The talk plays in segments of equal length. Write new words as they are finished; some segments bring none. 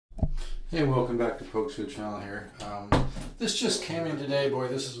Hey, welcome back to Pokes Food Channel here. This just came in today, boy.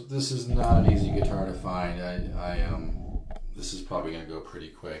 This is not an easy guitar to find. This is probably going to go pretty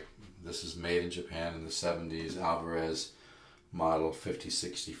quick. This is made in Japan in the 70s. Alvarez model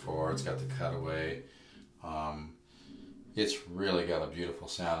 5064. It's got the cutaway. It's really got a beautiful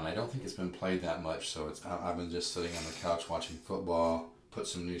sound, and I don't think it's been played that much. So I've been just sitting on the couch watching football. Put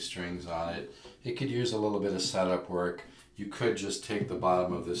some new strings on it. It could use a little bit of setup work. You could just take the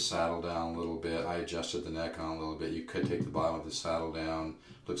bottom of this saddle down a little bit. I adjusted the neck on a little bit. You could take the bottom of the saddle down.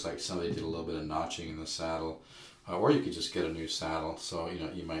 Looks like somebody did a little bit of notching in the saddle. Or you could just get a new saddle. So,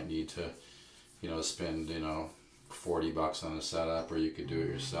 you might need to, spend, 40 bucks on a setup, or you could do it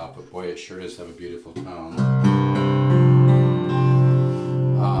yourself. But boy, it sure does have a beautiful tone.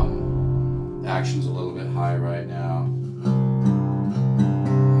 Action's a little bit high right now.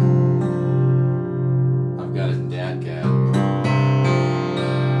 I've got it in DADCAD.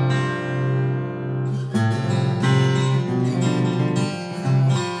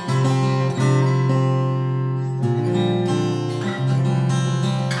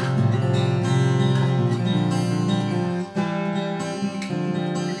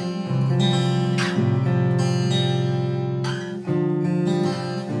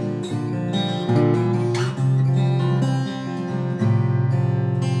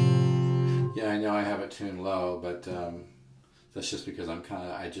 Tuned low, but that's just because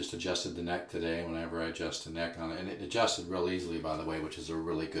I just adjusted the neck today. Whenever I adjust the neck on it, and it adjusted real easily, by the way, which is a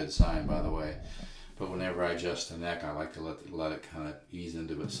really good sign, by the way. But whenever I adjust the neck, I like to let it kind of ease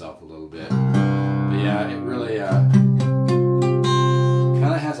into itself a little bit. But yeah, it really kind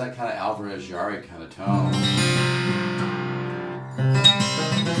of has that kind of Alvarez Yairi kind of tone.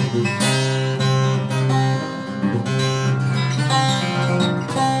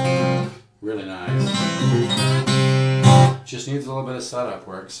 Really nice. Just needs a little bit of setup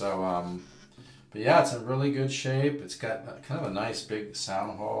work. So, but yeah, it's in really good shape. It's got kind of a nice big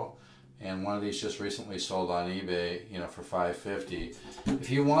sound hole, and one of these just recently sold on eBay, for $5.50.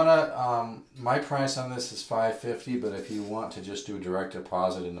 If you wanna, my price on this is $5.50, but if you want to just do a direct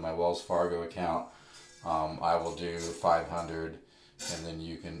deposit into my Wells Fargo account, I will do $500, and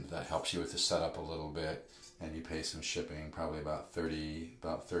then that helps you with the setup a little bit. And you pay some shipping, probably about 37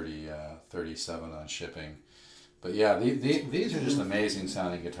 on shipping. But yeah, these are just amazing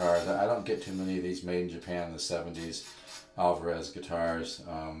sounding guitars. I don't get too many of these made in Japan in the 70s Alvarez guitars.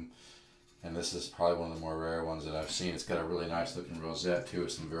 And this is probably one of the more rare ones that I've seen. It's got a really nice looking rosette too,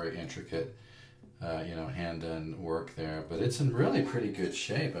 with some very intricate, hand done work there. But it's in really pretty good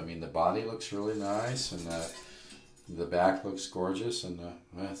shape. I mean, the body looks really nice, and the back looks gorgeous, and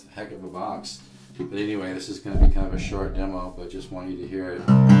it's a heck of a box. But anyway, this is going to be kind of a short demo, but just want you to hear it.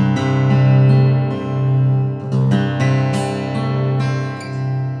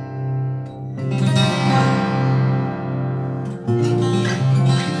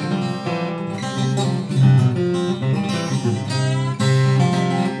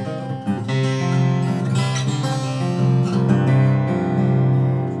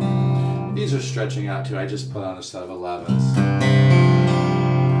 These are stretching out too. I just put on a set of 11s.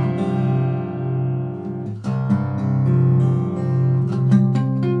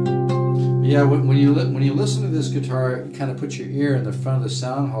 Yeah, when you listen to this guitar, you kind of put your ear in the front of the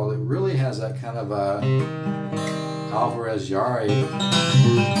sound hole. It really has that kind of Alvarez Yairi.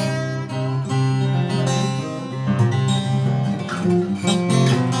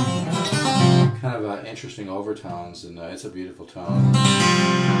 Kind of interesting overtones, and it's a beautiful tone.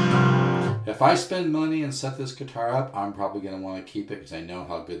 If I spend money and set this guitar up, I'm probably going to want to keep it, because I know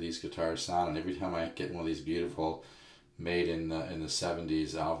how good these guitars sound. And every time I get one of these beautiful made in the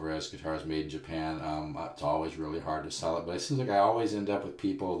 70s Alvarez guitars made in Japan, it's always really hard to sell it, but it seems like I always end up with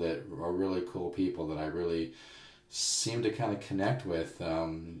people that are really cool people that I really seem to kind of connect with.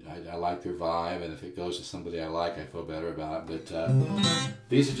 I like their vibe, and if it goes to somebody I like, I feel better about it. But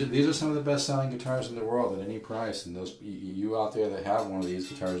these are some of the best selling guitars in the world at any price, and those you out there that have one of these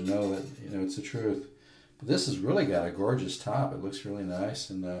guitars know that it's the truth. But this has really got a gorgeous top. It looks really nice,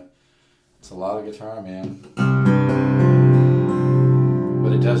 and it's a lot of guitar, man.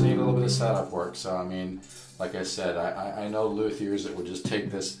 But it does need a little bit of setup work. So, I mean, like I said, I know luthiers that would just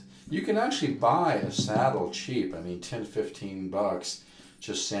take this. You can actually buy a saddle cheap. I mean, 10, 15 bucks,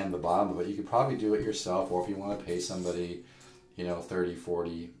 just sand the bottom of it. You could probably do it yourself, or if you want to pay somebody, 30,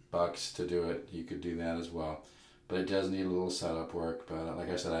 40 bucks to do it, you could do that as well. But it does need a little setup work. But like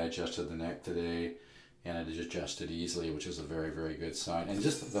I said, I adjusted the neck today, and it adjusted easily, which is a very, very good sign. And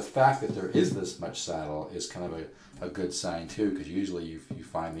just the fact that there is this much saddle is kind of a good sign too, because usually you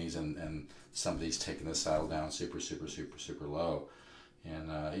find these and somebody's taking the saddle down super, super, super, super low.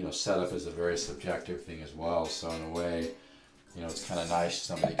 And you know, setup is a very subjective thing as well. So in a way, you know, it's kind of nice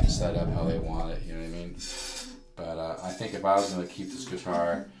somebody can set up how they want it. You know what I mean? But I think if I was going to keep this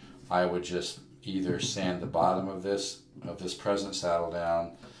guitar, I would just either sand the bottom of this present saddle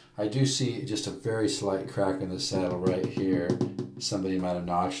down. I do see just a very slight crack in the saddle right here. Somebody might have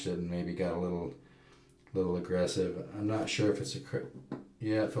notched it and maybe got a little aggressive. I'm not sure if it's a crack.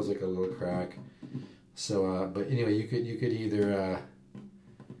 Yeah, it feels like a little crack. So, but anyway, you could either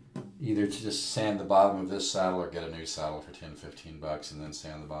to just sand the bottom of this saddle or get a new saddle for $10-15 and then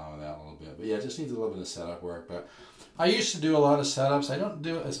sand the bottom of that a little bit. But yeah, it just needs a little bit of setup work. But I used to do a lot of setups. I don't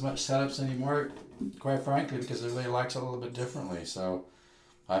do as much setups anymore, quite frankly, because everybody likes it a little bit differently. So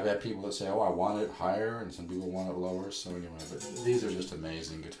I've had people that say, oh, I want it higher, and some people want it lower. So anyway, but these are just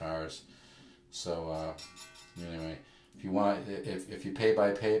amazing guitars. So anyway, if you want, if you pay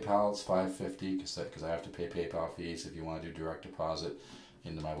by PayPal, it's $5.50 because I have to pay PayPal fees. If you want to do direct deposit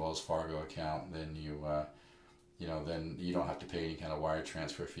into my Wells Fargo account, then then you don't have to pay any kind of wire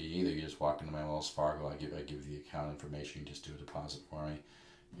transfer fee either. You just walk into my Wells Fargo, I give you the account information, you just do a deposit for me,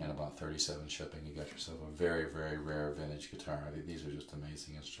 and about $37 shipping, you got yourself a very, very rare vintage guitar. These are just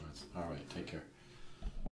amazing instruments. All right, take care.